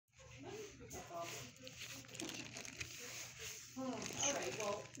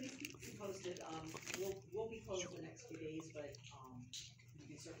closed for the next few days, but you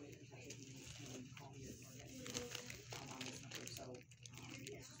can certainly contact me and call me or get me on this number. So it's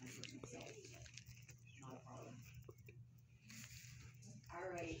just my personal cell. Not a problem. All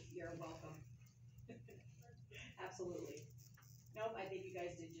right, you're welcome. Absolutely. Nope, I think you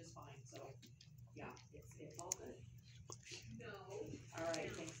guys did just fine. So yeah, it's all good. No. All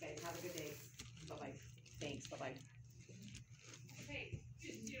right, thanks guys. Have a good day. Bye bye. Thanks. Bye bye. Hey,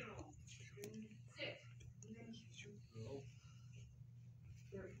 sit down. Sit.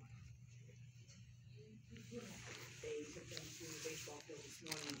 They took them to the baseball field this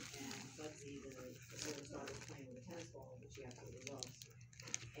morning, and Bugsy, the older daughter, was playing with a tennis ball, which she absolutely loves.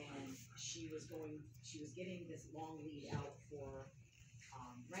 And she was getting this long lead out for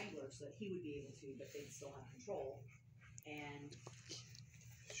Wrangler so that he would be able to, but they'd still have control. And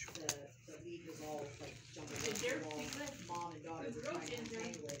the lead was all like jumping up the wall. Mom and daughter were trying to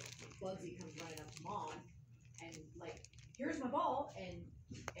untangle it. Bugsy comes running up to Mom and like, here's my ball, and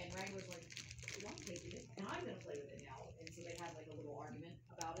Wrangler's like, well, I'm taking it, and I'm gonna play with it now. And so they had like a little argument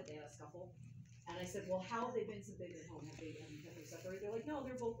about it. They had a scuffle. And I said, well, how have they been since they've been home? Have they separated? They're like, no,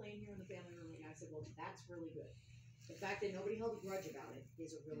 they're both laying here in the family room. And I said, well, that's really good. The fact that nobody held a grudge about it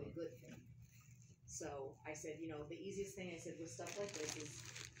is a really good thing. So I said, you know, the easiest thing I said with stuff like this is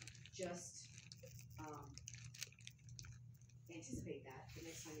just anticipate that the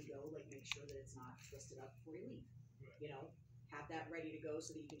next time you go, like make sure that it's not twisted up before you leave. You know, have that ready to go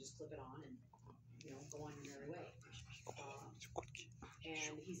so that you can just clip it on and, you know, go on your merry way.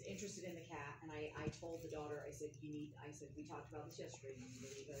 And he's interested in the cat, and I told the daughter, I said, we talked about this yesterday, you need to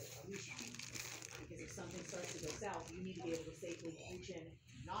leave a leash on him. Because if something starts to go south, you need to be able to safely reach in,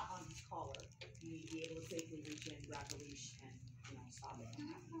 not on his collar, you need to be able to safely reach in, grab the leash, and, you know, stop it from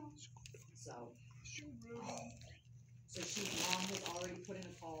happening. So mom has already put in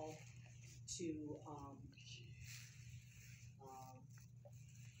a call to,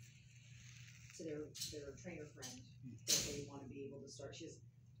 their trainer friend that they want to be able to start. She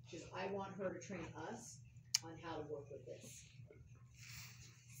says, I want her to train us on how to work with this.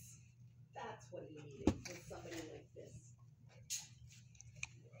 That's what he needed, with somebody like this.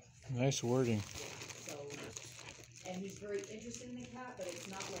 Nice wording. So, and he's very interested in the cat, but it's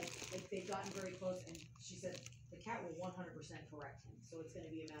not like they've gotten very close, and she said the cat will 100% correct him. So it's going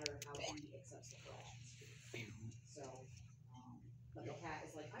to be a matter of how he accepts the corrections. So, but the cat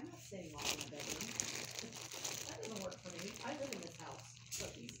is like, I'm not staying locked in a bedroom. That doesn't work for me. I live in this house.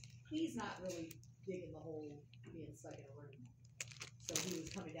 So he's not really digging the whole being stuck in a room. So he was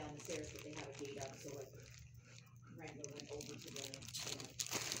coming down the stairs, but they have a gate up. So like Wrangler went over to the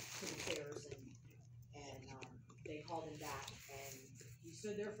stairs, and they called him back, and he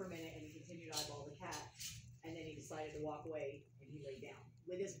stood there for a minute, and he continued to eyeball the cat, and then he decided to walk away, and he laid down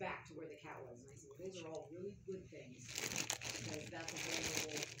with his back to where the cat was. And I said, well, those are all really good things, because that's a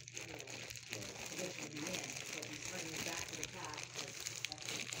vulnerable, you know, position to be in. So if he's turning his back to the cat, that's what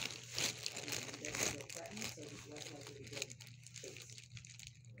he doesn't feel threatened, so he's less likely to go chase.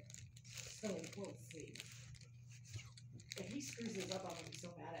 So we'll see. If he screws this up, I'm gonna be so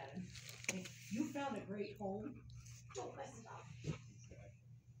mad at him. Like, you found a great home, don't mess it up.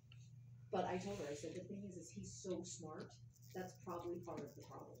 But I told her, I said, the thing is he's so smart. That's probably part of the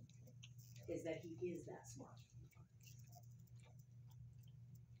problem, is that he is that smart.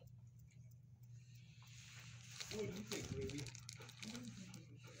 What do you think, baby?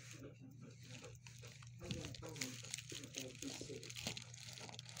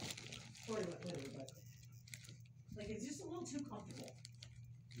 Sorry about that, but like it's just a little too comfortable.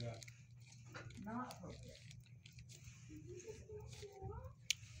 Yeah. Not appropriate. She's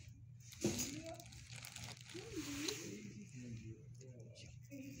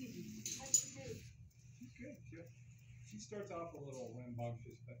good. She starts off a little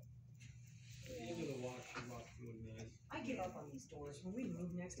rambunctious, but at the end of the walk, she walks really nice. I give up on these doors. When we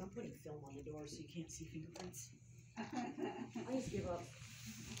move next, I'm putting film on the doors so you can't see fingerprints. I just give up.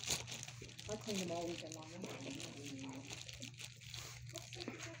 I clean them all weekend long.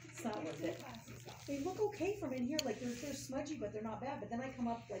 It's not worth it. They look okay from in here, like they're smudgy, but they're not bad. But then I come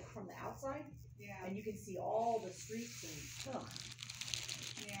up like from the outside, Yeah. and you can see all the streaks and stuff.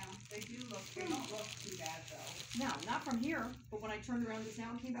 Yeah, they don't look too bad though. No, not from here. But when I turned around just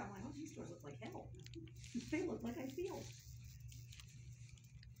now and came back, I'm like, oh, these doors look like hell. They look like I feel.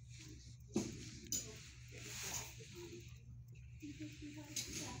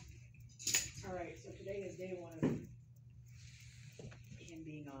 All right, so today is day one of him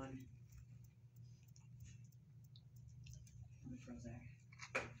being on the Prozac.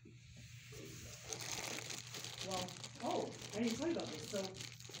 Well, oh, I didn't tell you about this.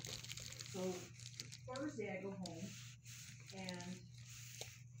 So Thursday I go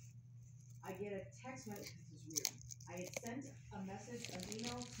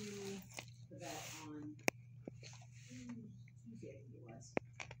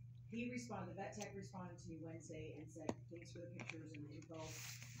he responded, the vet tech responded to me Wednesday and said, thanks for the pictures and the info.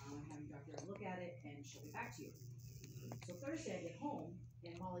 I'm having Dr. look at it and she'll be back to you. So Thursday I get home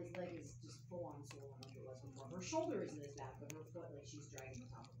and Molly's leg is just full on swollen like it was before. Her shoulder isn't as bad, but her foot, like she's dragging the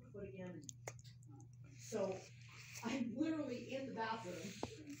top of her foot again. So I'm literally in the bathroom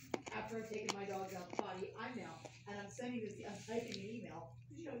after I've taken my dogs out the potty. I'm sending this, I'm typing an email.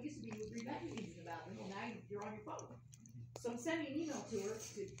 You know, it used to be you would read magazines in the bathroom. Well, now you're on your phone. So I'm sending an email to her,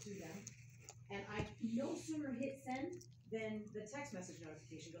 to them, and I no sooner hit send than the text message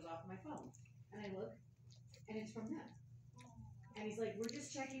notification goes off on my phone. And I look, and it's from them. And he's like, we're just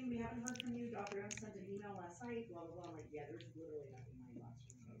checking, we haven't heard from you, Dr. M sent an email last night, blah, blah, blah. I'm like, yeah, there's literally nothing in my inbox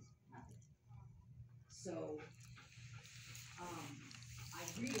from you guys. Nothing. So, I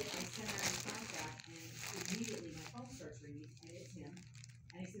read it, I send out a contact, and immediately my phone starts ringing, and it's him.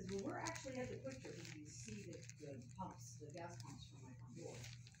 And he says, well, we're actually at the quick trip, and you see the pumps, the gas pumps from my front door.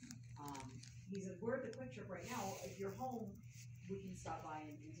 He said, we're at the quick trip right now. If you're home, we can stop by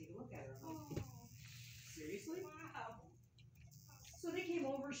and take a look at her. I'm like, seriously? Wow. So they came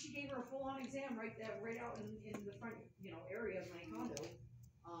over, she gave her a full-on exam right out in the front, area of my condo.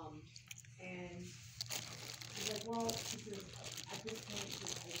 And she's like, well, she says, at this point, she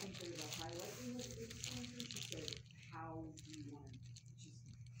says, I think there's a high likelihood that it's cancer. She said, how do you want to,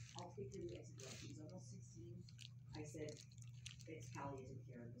 I'll take you, I said, well, she's almost 16. I said, it's palliative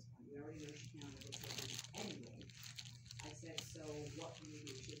care at this point. We already know she can't undergo surgery anyway. I said, so what can we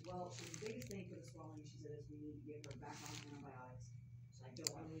do? She said, well, the biggest thing for the swelling, she said, is we need to get her back on antibiotics. So I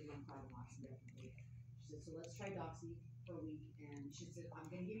don't want to leave her on carbamazepine indefinitely. She said, so let's try Doxy for a week. And she said, I'm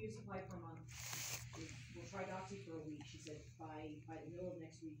going to give you a supply for a month. We'll try Doxy for a week. She said, by the middle of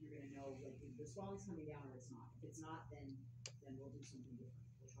next week, you're going to know, like, if the swelling's coming down or it's not. If it's not, then we'll do something different.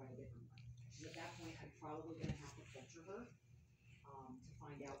 We'll try a different one. She said, at that point, I'm probably going to have to culture her to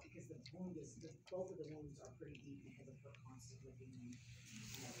find out, because the wound is, both of the wounds are pretty deep because of her constant licking and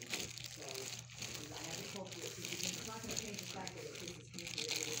everything. So I have to culture it, because it's not going to change the fact that it is cancer.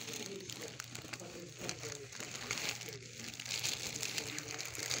 It is what it is, but there's temporary bacteria.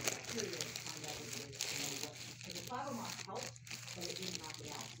 Bacteria to find out what it is, to know what. And the Plavomos helped, but it didn't knock it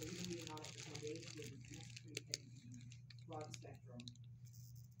out. So even being on it for 10 days, didn't broad spectrum,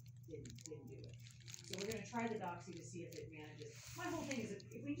 didn't do it. So we're going to try the Doxy to see if it manages. My whole thing is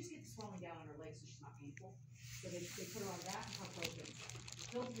if we just get the swelling down on her legs so she's not painful. So they put her on that and ibuprofen.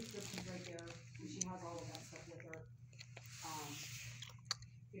 Filled the prescriptions right there, and she has all of that stuff with her.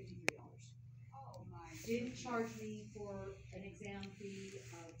 $53. Oh my. Didn't charge me for an exam fee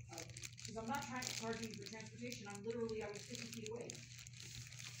because I'm not trying to charge you for transportation. I was 50 feet away.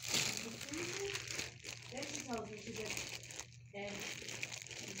 Then she tells me, she says, and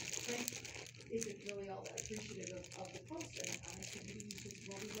Frank isn't really all that appreciative of the post. And I said,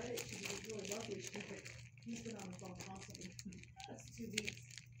 well, we read it. She said, it's really lovely. She said, he's been on the phone constantly. That's 2 weeks.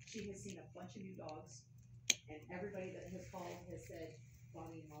 She has seen a bunch of new dogs, and everybody that has called has said,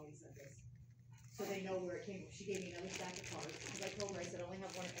 Bonnie and Molly said this. So they know where it came from. She gave me another stack of cards, because I told her, I said, I only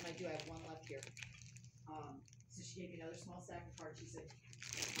have one, and I have one left here. So she gave me another small stack of cards. She said,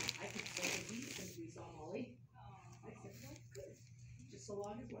 I could play the beat since we saw Molly. I said, well, good. Just so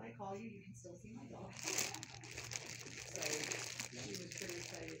long as when I call you, you can still see my dog. So she was pretty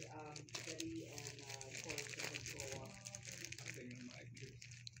excited. Debbie and Corey took her to a walk. I'm thinking,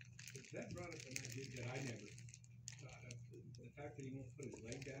 that brought up an idea that I never thought of. The fact that he won't put his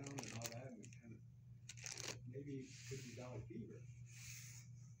leg down and all that, and kind of maybe it could be valley fever.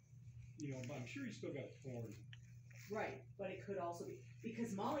 But I'm sure he's still got torn. Right, but it could also be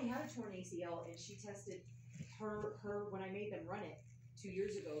because Molly had a torn ACL, and she tested her when I made them run it 2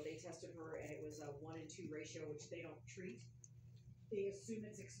 years ago. They tested her, and it was a 1-in-2 ratio, which they don't treat. They assume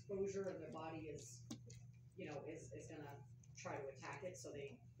it's exposure, and their body is gonna try to attack it, so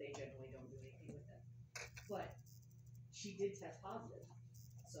they generally don't do anything with it. But she did test positive,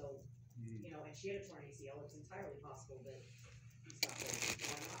 so and she had a torn ACL. It's entirely possible that he's not there.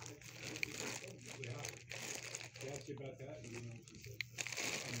 Why not? Yeah. She asked you about that, and she said,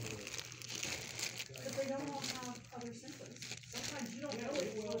 because they don't all have other symptoms. Sometimes you don't know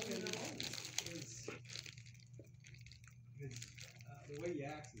it's close to their bones. The way he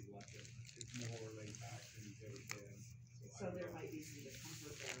acts is like it's more laid back than he's ever been. So there might be some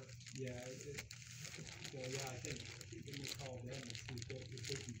discomfort there. Yeah, I think when you call them and see if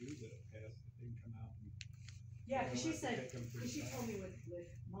they can do the test, if they can come out and. Yeah, because she told me with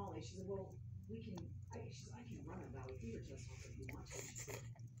Molly, she said, well, I can run a valley fever test off if you want to. She said,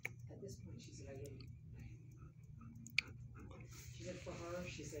 at this point, she said, I wouldn't. She said, for her,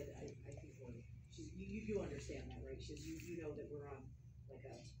 she said, I think you do understand that, right? She says, you know that we're on like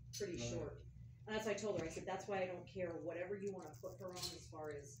a pretty Right. short. And that's why I told her, I said, that's why I don't care whatever you wanna put her on as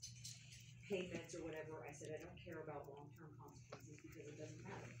far as payments or whatever. I said, I don't care about long-term consequences because it doesn't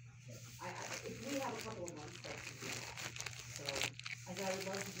matter. If we have a couple of months, that's gonna be enough. So, I said, I would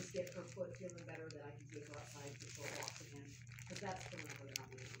love to just get her foot feeling better, that I can take her outside for short walks again, cause that's killing her to not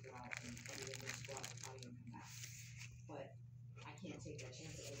be able to go out and other than just go out to potty and come back. But I can't take that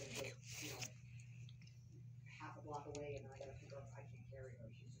chance that we're gonna go, half a block away and then I gotta pick her up. I can't carry her.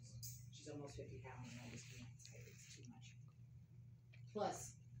 She's almost 50 pounds and I just can't. It's too much.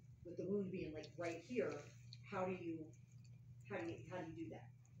 Plus, with the wound being like right here, how do you do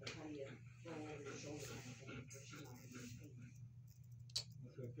that? Like how do you throw over your shoulder kind of thing where she's not gonna be in pain?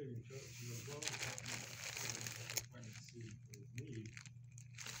 That's what I figured. She goes, well, it's appointment to see for his knee. I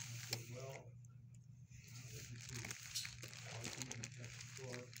said, well, let me see. I was going to test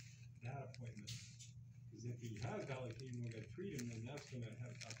for that appointment. Because if he has allergy and we're going to treat him, then that's going to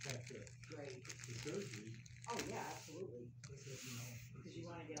affect the surgery. Oh yeah, absolutely. I said, you know, Because you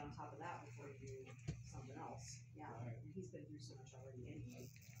wanna get on top of that before you do something else. Yeah, Right. and he's been through so much already anyway.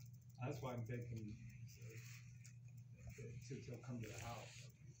 that's why I'm thinking, since he'll come to the house,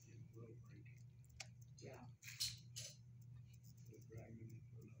 I'll give him a little break. Yeah. We'll drag him in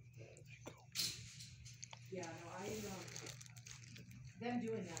for another day. Yeah, no, them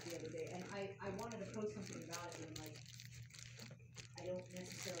doing that the other day, and I wanted to post something about it, and like, I don't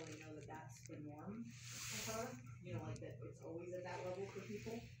necessarily know that that's the norm for her, like that it's always at that level for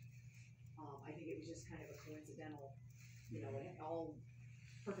people. I think it was just kind of a coincidental, and it all,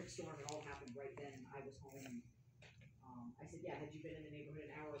 perfect storm, it all happened right then, and I was home, and, I said, yeah, had you been in the neighborhood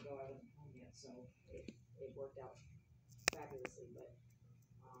an hour ago, I wasn't home yet, so it worked out fabulously, but,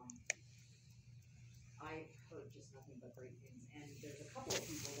 I've heard just nothing but great things, and there's a couple of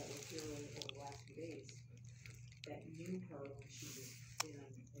people that were here over the last few days that knew her when she was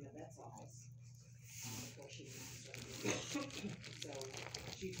in a vet's office, before she went out and started doing it. So,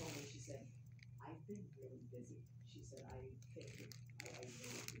 she told me, she said, I've been really busy. She said, I really appreciate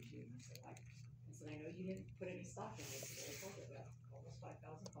it. I said, I know you didn't put any stock in this, but I told her that almost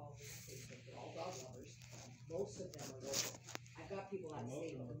 5,000 calls on Facebook, they're all dog lovers. Most of them are local. I've got people out of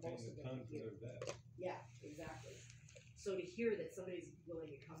state, but most of them are here. Yeah, exactly. So to hear that somebody's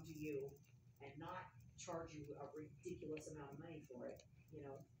willing to come to you and not charge you a ridiculous amount of money for it,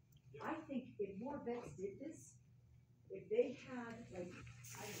 I think if more vets did this, if they had like,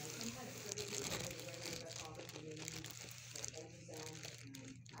 I don't know, some kind of privilege or a regular vet office where they need like ultrasound, and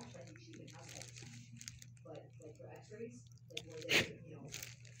actually I think she even has an ultrasound, but like for x-rays, like where they could,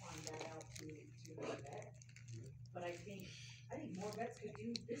 farm that out to another vet. But I think more vets could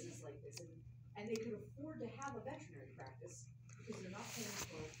do business like this, and they could afford to have a veterinary practice because they're not paying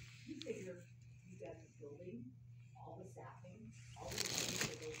for, you figure, you got the building, all the staffing, all the things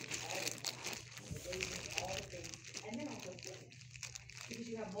that goes into all of that, the wages, all the things, and then also equipment. Because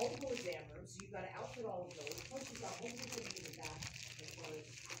you have multiple exam rooms, so you've got to outfit all of those, plus you've got multiple things in the back as far as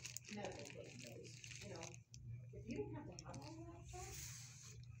medical equipment goes. If you don't have to have all that stuff,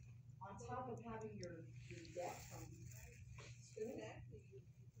 on top of having your debt from school, right.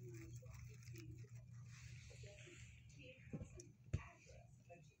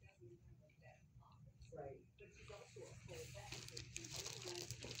 But she's also a full vet, so she realizes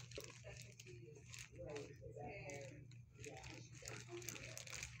the specialty is right, exactly. Yeah.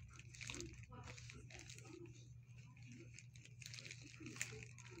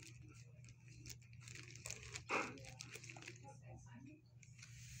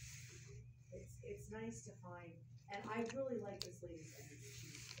 It's nice to find, and I really like this lady's energy.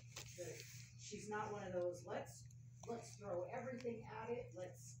 She's not one of those, let's throw everything at it,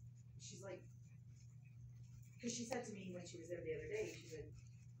 she's like, because she said to me when she was there the other day, she said,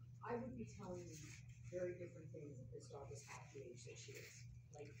 I would be telling you very different things if this dog was half the age that she is.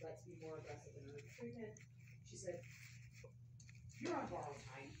 Like, let's be more aggressive in her treatment. She said, you're on borrowed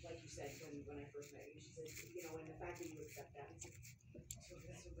time, like you said when I first met you. She said, and the fact that you accept that,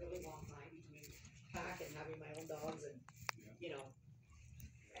 it's a really long time between pack and having my own dogs, and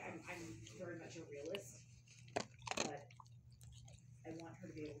I'm very much a realist, but I want her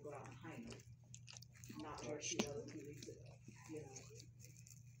to be able to go out on a high note, not where she was a few weeks ago,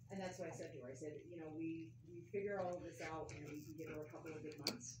 And that's what I said to her. I said, we figure all of this out and we can give her a couple of good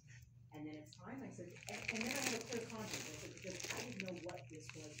months, and then it's time. I said, and then I had a clear conscience. I said, because I didn't know what this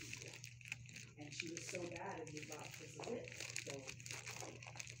was before, and she was so bad, and we thought this is it. So,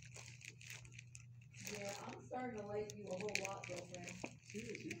 yeah, I'm starting to like you a whole lot, girlfriend.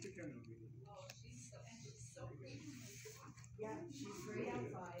 She's becoming a good. Oh, she's so great. Yeah, she's great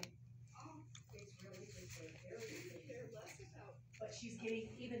outside. Oh, it's very Care less about but she's getting,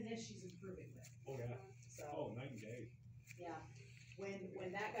 even this, she's improving with, Oh, yeah. so, Oh, night and day. yeah. When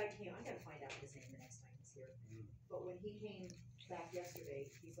that guy came, I gotta find out his name the next time he's here, Mm. but when he came back yesterday,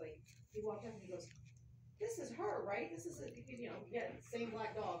 he's like, he walked up and he goes, this is her, right? This is, yeah, same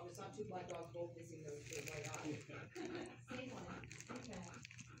black dog, it's not two black dogs both missing their white eye. Same one, same cat.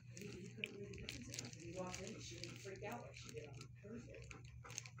 He couldn't really difference it, until he walked in, she didn't freak out like she did on Thursday.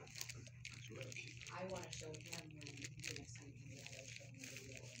 I wanna show him when, the next time he comes in, I gotta show him the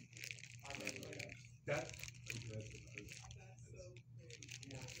video and I'll let you know. That's impressive. That's so great.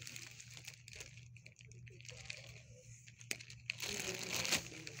 Yeah.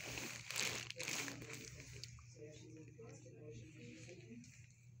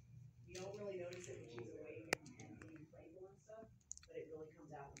 You don't really notice it when she's awake and being playful and stuff, but it really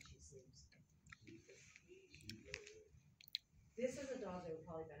comes out when she sleeps. This is a dog that would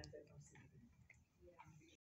probably benefit from